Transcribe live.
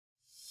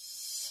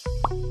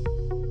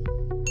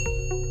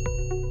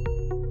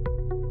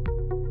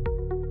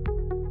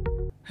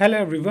Hello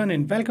everyone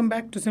and welcome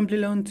back to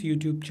Simplilearn's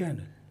YouTube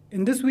channel.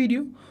 In this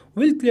video,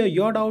 we'll clear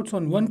your doubts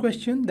on one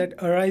question that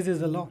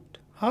arises a lot: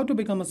 how to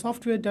become a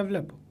software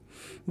developer.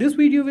 This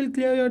video will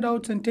clear your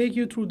doubts and take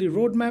you through the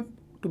roadmap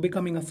to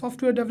becoming a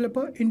software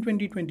developer in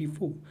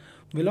 2024.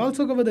 We'll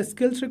also cover the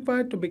skills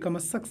required to become a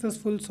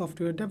successful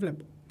software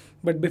developer.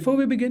 But before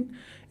we begin,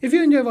 if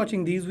you enjoy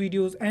watching these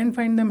videos and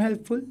find them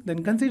helpful,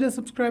 then consider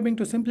subscribing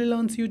to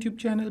Simplilearn's YouTube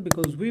channel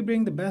because we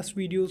bring the best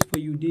videos for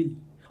you daily.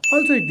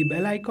 Also hit the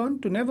bell icon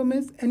to never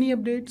miss any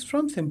updates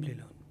from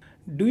Simplilearn.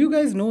 Do you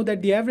guys know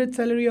that the average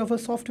salary of a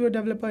software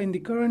developer in the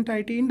current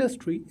IT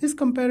industry is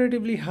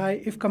comparatively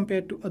high if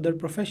compared to other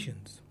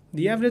professions?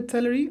 The average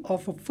salary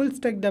of a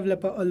full-stack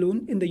developer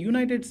alone in the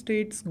United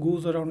States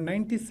goes around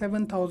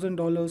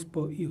 $97,000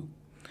 per year.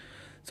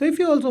 So if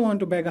you also want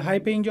to bag a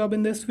high-paying job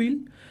in this field,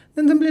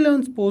 then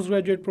Simplilearn's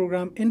postgraduate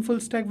program in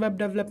full-stack web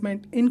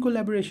development in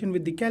collaboration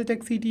with the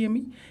Caltech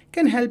CTME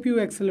can help you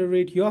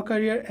accelerate your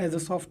career as a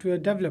software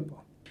developer.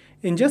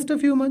 In just a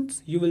few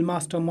months, you will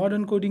master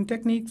modern coding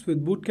techniques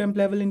with bootcamp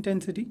level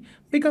intensity,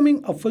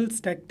 becoming a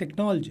full-stack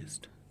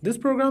technologist. This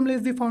program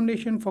lays the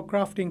foundation for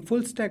crafting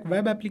full-stack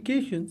web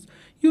applications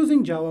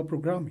using Java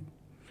programming.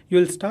 You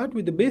will start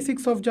with the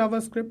basics of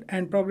JavaScript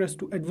and progress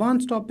to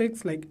advanced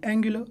topics like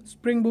Angular,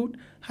 Spring Boot,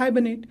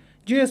 Hibernate,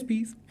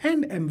 JSPs,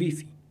 and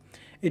MVC.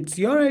 It's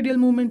your ideal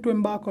moment to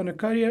embark on a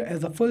career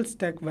as a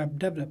full-stack web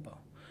developer.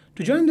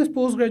 To join this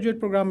postgraduate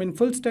program in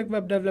full-stack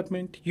web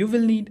development, you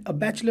will need a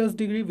bachelor's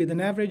degree with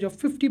an average of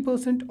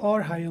 50%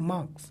 or higher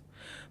marks.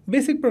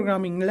 Basic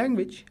programming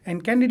language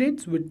and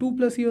candidates with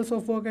 2+ years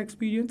of work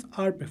experience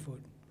are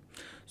preferred.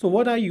 So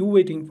what are you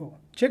waiting for?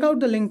 Check out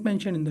the link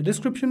mentioned in the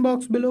description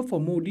box below for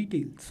more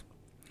details.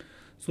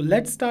 So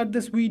let's start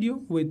this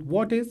video with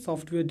what is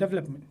software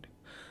development.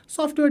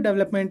 Software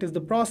development is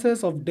the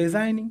process of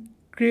designing,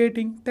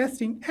 creating,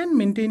 testing, and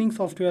maintaining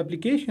software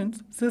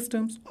applications,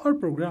 systems, or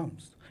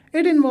programs.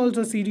 It involves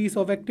a series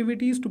of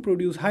activities to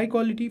produce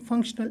high-quality,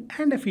 functional,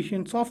 and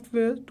efficient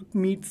software to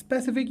meet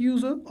specific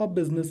user or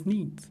business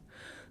needs.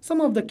 Some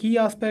of the key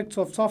aspects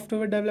of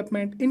software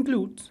development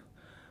includes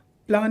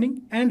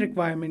planning and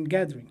requirement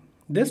gathering.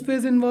 This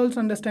phase involves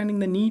understanding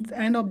the needs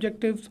and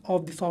objectives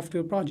of the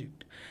software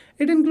project.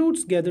 It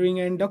includes gathering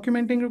and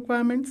documenting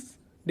requirements,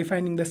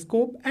 defining the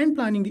scope, and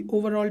planning the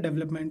overall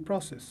development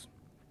process.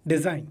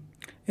 Design.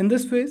 In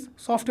this phase,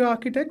 software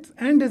architects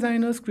and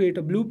designers create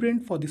a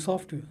blueprint for the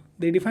software.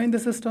 They define the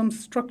system's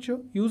structure,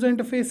 user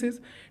interfaces,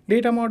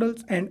 data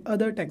models, and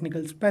other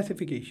technical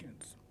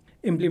specifications.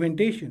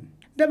 Implementation.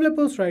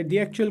 Developers write the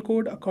actual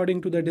code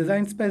according to the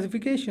design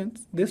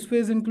specifications. This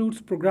phase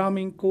includes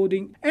programming,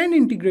 coding, and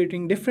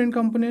integrating different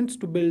components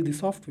to build the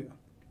software.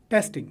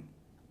 Testing.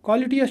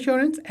 Quality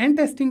assurance and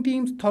testing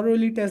teams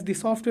thoroughly test the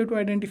software to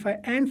identify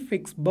and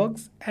fix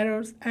bugs,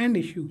 errors, and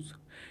issues.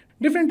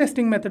 Different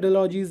testing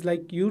methodologies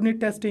like unit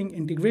testing,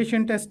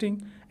 integration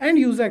testing, and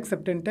user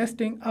acceptance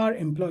testing are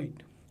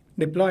employed.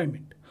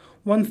 Deployment.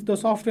 Once the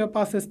software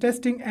passes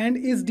testing and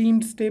is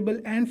deemed stable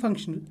and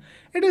functional,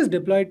 it is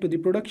deployed to the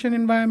production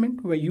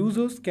environment where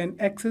users can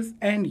access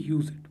and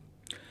use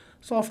it.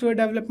 Software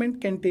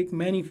development can take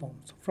many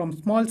forms, from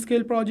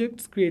small-scale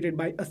projects created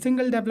by a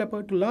single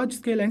developer to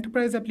large-scale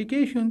enterprise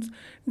applications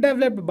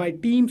developed by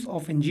teams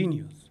of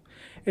engineers.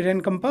 It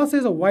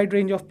encompasses a wide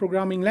range of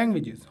programming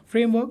languages,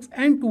 frameworks,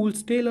 and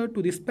tools tailored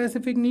to the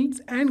specific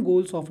needs and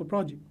goals of a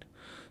project.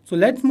 So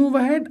let's move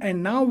ahead,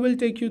 and now we'll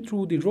take you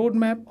through the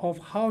roadmap of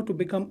how to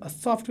become a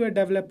software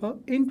developer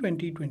in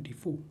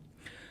 2024.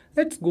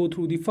 Let's go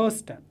through the first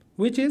step,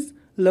 which is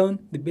learn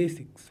the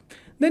basics.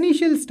 The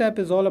initial step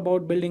is all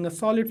about building a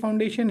solid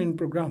foundation in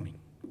programming.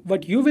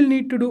 What you will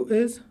need to do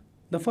is,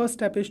 the first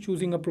step is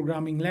choosing a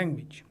programming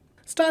language.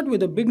 Start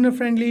with a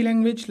beginner-friendly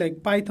language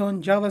like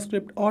Python,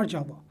 JavaScript, or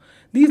Java.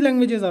 These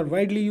languages are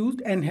widely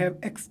used and have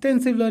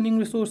extensive learning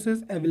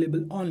resources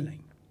available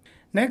online.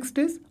 Next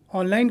is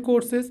online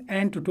courses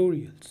and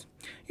tutorials.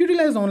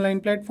 Utilize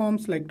online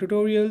platforms like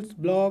tutorials,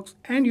 blogs,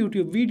 and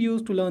YouTube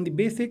videos to learn the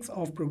basics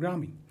of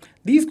programming.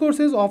 These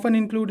courses often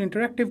include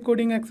interactive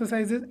coding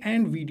exercises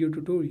and video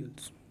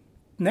tutorials.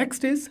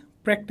 Next is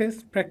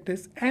practice,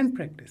 practice, and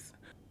practice.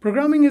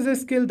 Programming is a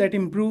skill that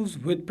improves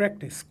with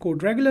practice.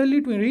 Code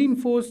regularly to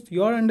reinforce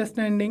your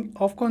understanding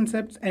of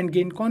concepts and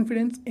gain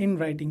confidence in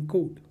writing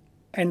code.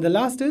 And the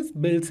last is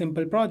build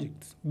simple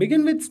projects.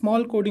 Begin with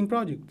small coding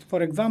projects.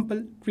 For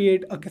example,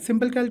 create a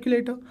simple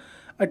calculator,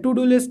 a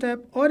to-do list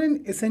app, or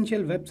an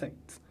essential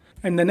website.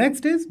 And the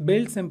next is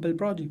build simple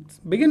projects.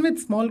 Begin with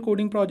small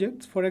coding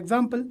projects. For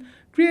example,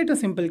 create a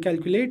simple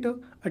calculator,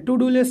 a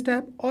to-do list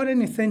app, or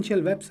an essential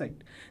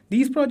website.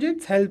 These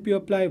projects help you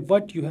apply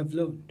what you have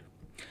learned.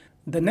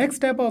 The next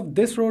step of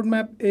this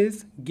roadmap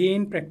is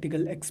gain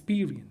practical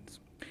experience.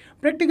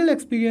 Practical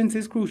experience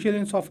is crucial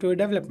in software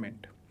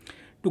development.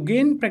 To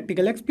gain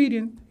practical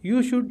experience,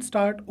 you should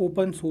start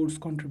open source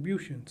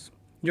contributions.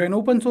 Join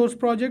open source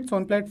projects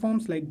on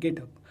platforms like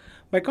GitHub.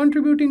 By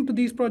contributing to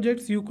these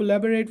projects, you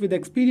collaborate with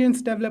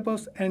experienced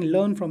developers and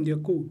learn from their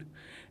code.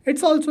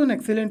 It's also an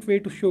excellent way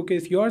to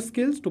showcase your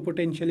skills to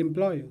potential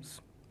employers.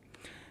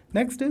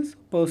 Next is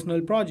personal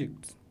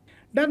projects.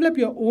 Develop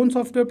your own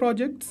software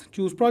projects.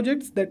 Choose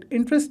projects that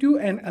interest you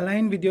and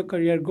align with your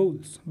career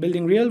goals.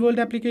 Building real-world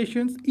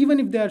applications, even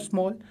if they are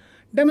small,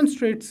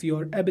 demonstrates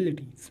your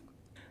abilities.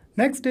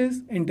 Next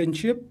is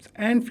internships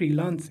and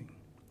freelancing.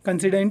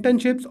 Consider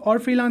internships or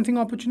freelancing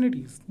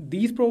opportunities.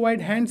 These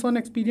provide hands-on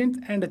experience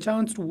and a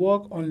chance to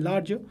work on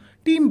larger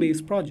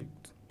team-based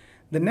projects.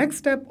 The next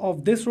step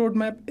of this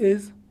roadmap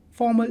is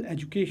formal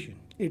education.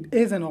 It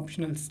is an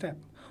optional step.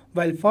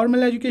 While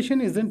formal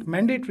education isn't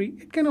mandatory,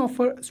 it can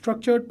offer a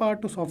structured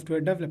part to software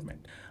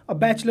development, a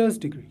bachelor's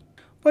degree.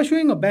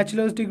 Pursuing a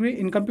bachelor's degree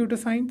in computer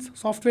science,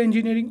 software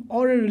engineering,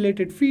 or a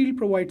related field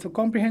provides a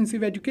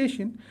comprehensive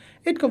education.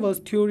 It covers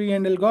theory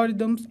and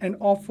algorithms and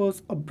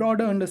offers a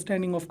broader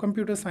understanding of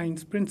computer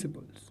science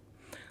principles.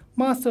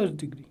 Master's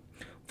degree.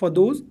 For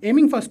those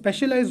aiming for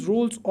specialized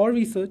roles or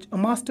research, a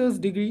master's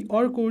degree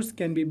or course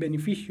can be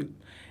beneficial.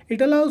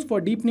 It allows for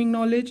deepening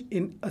knowledge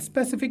in a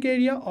specific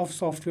area of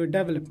software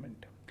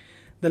development.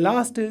 The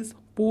last is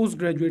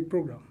postgraduate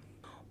program.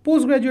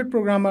 Postgraduate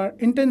programs are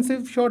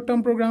intensive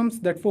short-term programs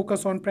that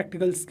focus on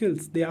practical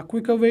skills. They are a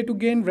quicker way to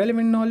gain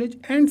relevant knowledge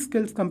and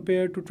skills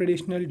compared to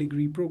traditional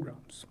degree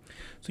programs.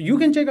 So you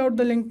can check out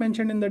the link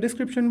mentioned in the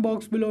description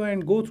box below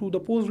and go through the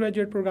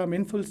postgraduate program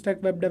in full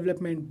stack web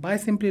development by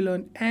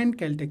Simplilearn and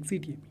Caltech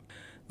CTME.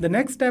 The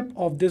next step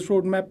of this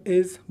roadmap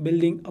is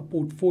building a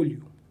portfolio.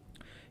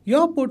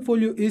 Your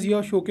portfolio is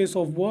your showcase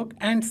of work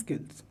and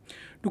skills.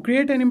 To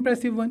create an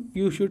impressive one,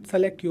 you should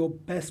select your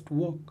best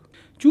work.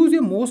 Choose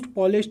your most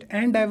polished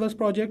and diverse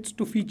projects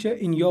to feature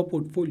in your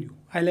portfolio.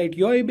 Highlight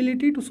your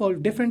ability to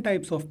solve different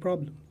types of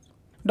problems.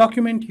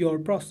 Document your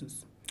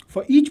process.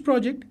 For each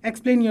project,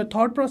 explain your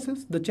thought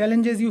process, the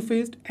challenges you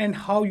faced, and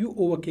how you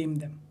overcame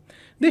them.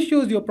 This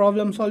shows your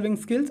problem-solving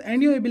skills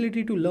and your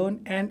ability to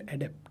learn and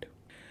adapt.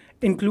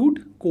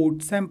 Include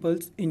code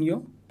samples in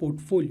your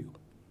portfolio.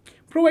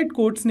 Provide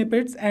code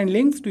snippets and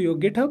links to your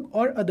GitHub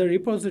or other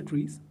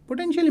repositories.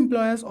 Potential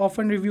employers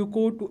often review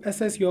code to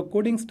assess your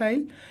coding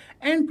style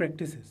and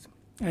practices.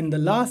 And the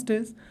last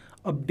is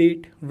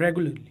update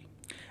regularly.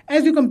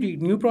 As you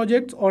complete new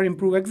projects or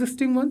improve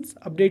existing ones,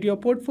 update your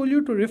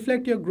portfolio to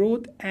reflect your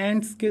growth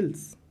and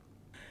skills.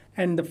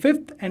 And the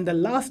fifth and the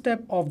last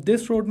step of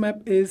this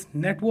roadmap is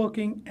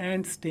networking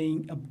and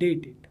staying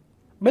updated.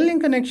 Building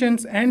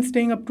connections and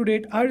staying up to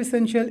date are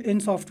essential in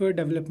software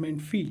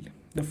development field.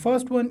 The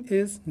first one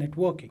is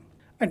networking.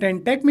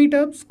 Attend tech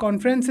meetups,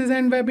 conferences,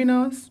 and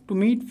webinars to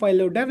meet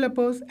fellow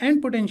developers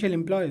and potential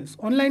employers.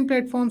 Online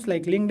platforms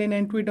like LinkedIn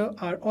and Twitter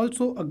are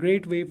also a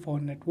great way for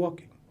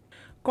networking.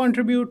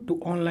 Contribute to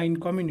online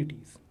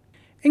communities.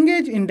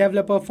 Engage in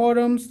developer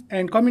forums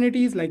and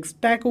communities like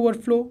Stack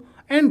Overflow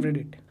and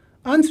Reddit.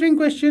 Answering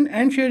questions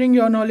and sharing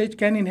your knowledge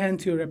can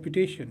enhance your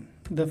reputation.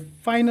 The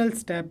final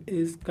step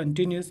is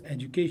continuous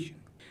education.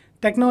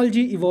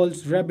 Technology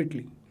evolves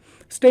rapidly.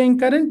 Staying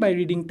current by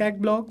reading tech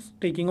blogs,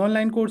 taking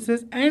online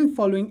courses, and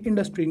following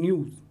industry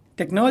news.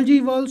 Technology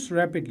evolves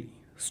rapidly.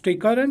 Stay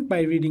current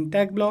by reading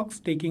tech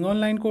blogs, taking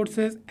online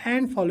courses,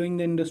 and following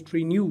the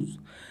industry news.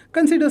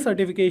 Consider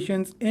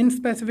certifications in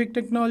specific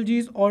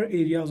technologies or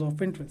areas of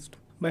interest.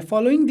 By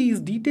following these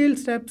detailed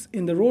steps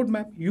in the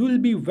roadmap, you will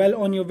be well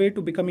on your way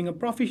to becoming a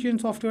proficient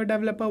software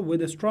developer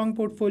with a strong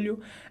portfolio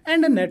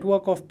and a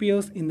network of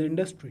peers in the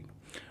industry.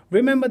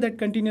 Remember that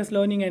continuous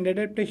learning and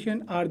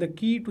adaptation are the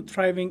key to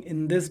thriving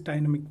in this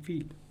dynamic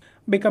field.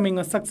 Becoming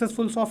a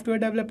successful software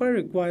developer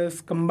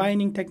requires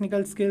combining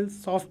technical skills,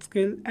 soft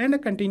skills, and a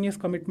continuous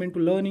commitment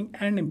to learning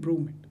and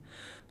improvement.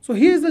 So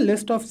here's a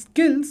list of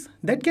skills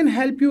that can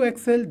help you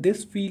excel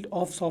this field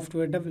of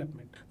software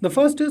development. The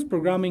first is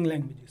programming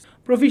languages.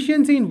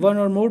 Proficiency in one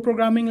or more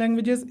programming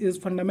languages is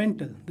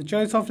fundamental. The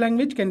choice of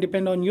language can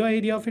depend on your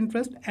area of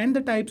interest and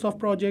the types of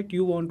project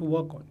you want to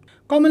work on.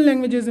 Common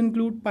languages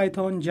include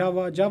Python,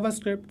 Java,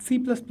 JavaScript,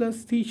 C++,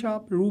 C#,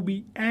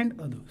 Ruby, and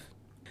others.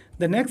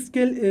 The next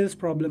skill is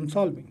problem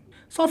solving.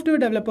 Software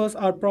developers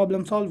are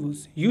problem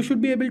solvers. You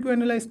should be able to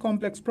analyze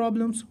complex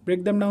problems,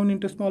 break them down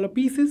into smaller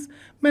pieces,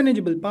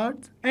 manageable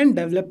parts, and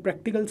develop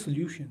practical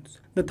solutions.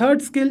 The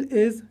third skill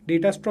is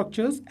data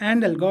structures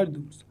and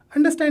algorithms.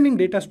 Understanding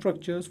data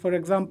structures, for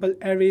example,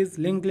 arrays,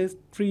 linked lists,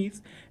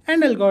 trees,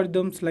 and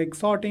algorithms like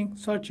sorting,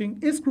 searching,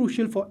 is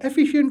crucial for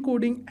efficient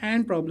coding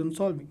and problem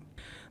solving.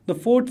 The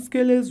fourth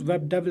skill is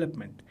web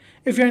development.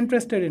 If you're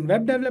interested in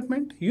web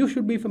development, you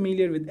should be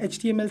familiar with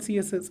HTML,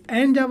 CSS,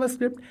 and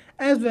JavaScript,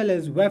 as well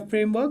as web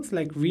frameworks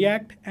like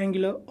React,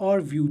 Angular,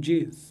 or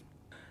Vue.js.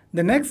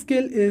 The next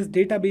skill is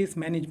database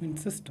management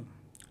system.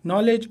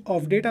 Knowledge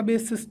of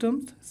database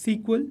systems,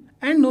 SQL,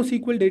 and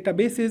NoSQL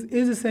databases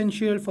is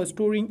essential for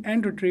storing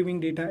and retrieving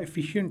data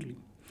efficiently.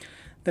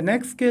 The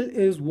next skill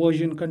is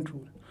version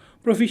control.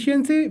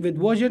 Proficiency with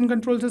version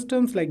control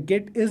systems like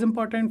Git is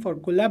important for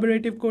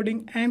collaborative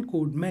coding and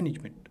code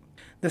management.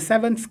 The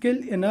seventh skill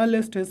in our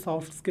list is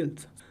soft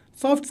skills.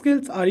 Soft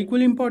skills are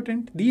equally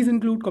important. These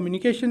include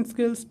communication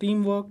skills,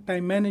 teamwork,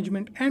 time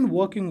management, and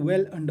working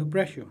well under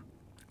pressure.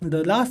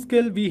 The last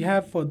skill we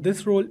have for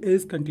this role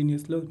is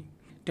continuous learning.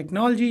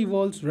 Technology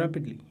evolves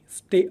rapidly.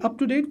 Stay up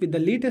to date with the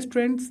latest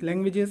trends,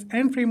 languages,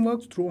 and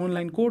frameworks through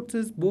online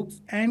courses, books,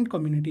 and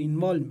community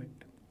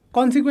involvement.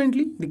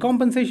 Consequently, the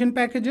compensation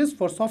packages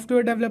for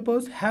software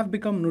developers have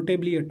become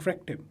notably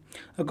attractive.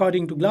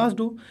 According to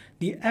Glassdoor,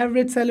 the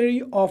average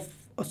salary of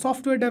a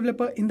software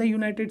developer in the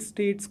United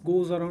States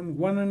goes around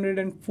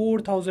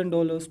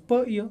 $104,000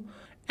 per year,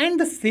 and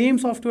the same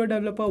software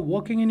developer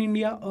working in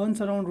India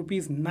earns around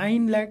rupees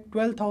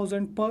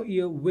 9,12,000 per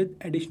year with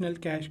additional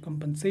cash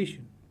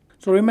compensation.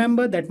 So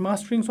remember that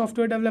mastering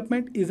software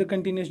development is a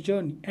continuous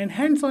journey and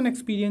hands-on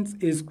experience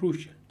is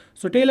crucial.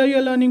 So tailor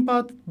your learning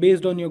path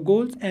based on your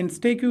goals and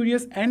stay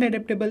curious and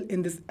adaptable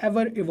in this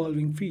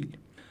ever-evolving field.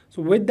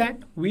 So with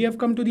that, we have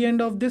come to the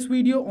end of this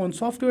video on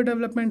Software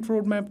Development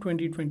Roadmap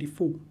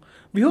 2024.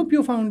 We hope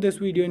you found this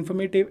video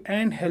informative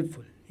and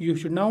helpful. You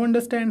should now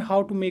understand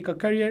how to make a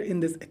career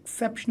in this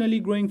exceptionally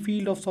growing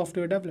field of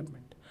software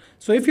development.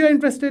 So if you are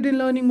interested in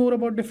learning more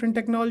about different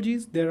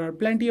technologies, there are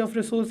plenty of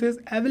resources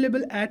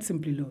available at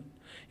Simplilearn.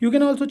 You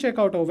can also check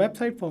out our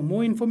website for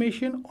more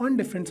information on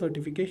different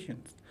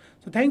certifications.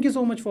 So thank you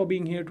so much for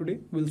being here today.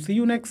 We'll see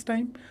you next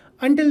time.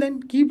 Until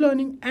then, keep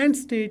learning and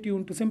stay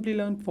tuned to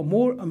Simplilearn for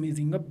more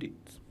amazing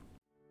updates.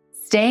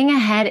 Staying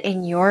ahead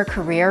in your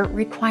career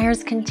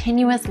requires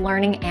continuous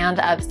learning and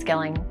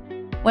upskilling.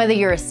 Whether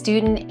you're a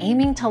student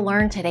aiming to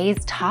learn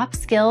today's top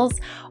skills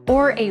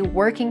or a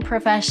working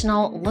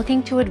professional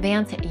looking to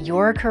advance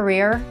your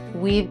career,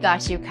 we've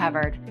got you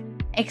covered.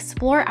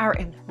 Explore our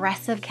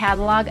impressive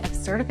catalog of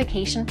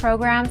certification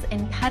programs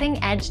in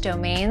cutting-edge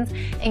domains,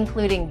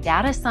 including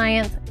data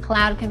science,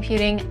 cloud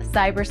computing,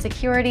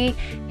 cybersecurity,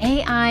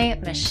 AI,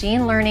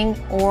 machine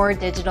learning, or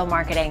digital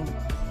marketing.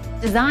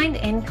 Designed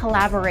in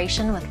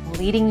collaboration with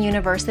leading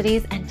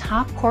universities and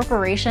top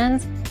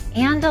corporations,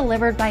 and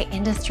delivered by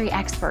industry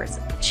experts,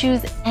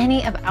 choose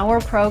any of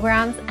our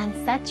programs and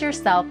set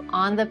yourself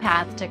on the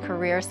path to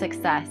career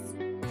success.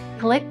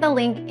 Click the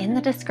link in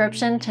the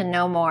description to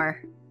know more.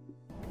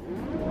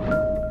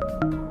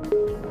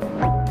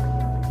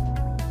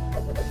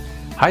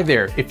 Hi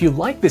there, if you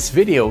like this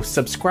video,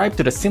 subscribe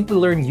to the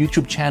Simplilearn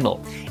YouTube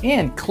channel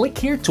and click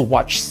here to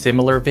watch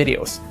similar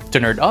videos. To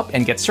nerd up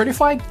and get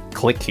certified,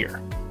 click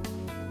here.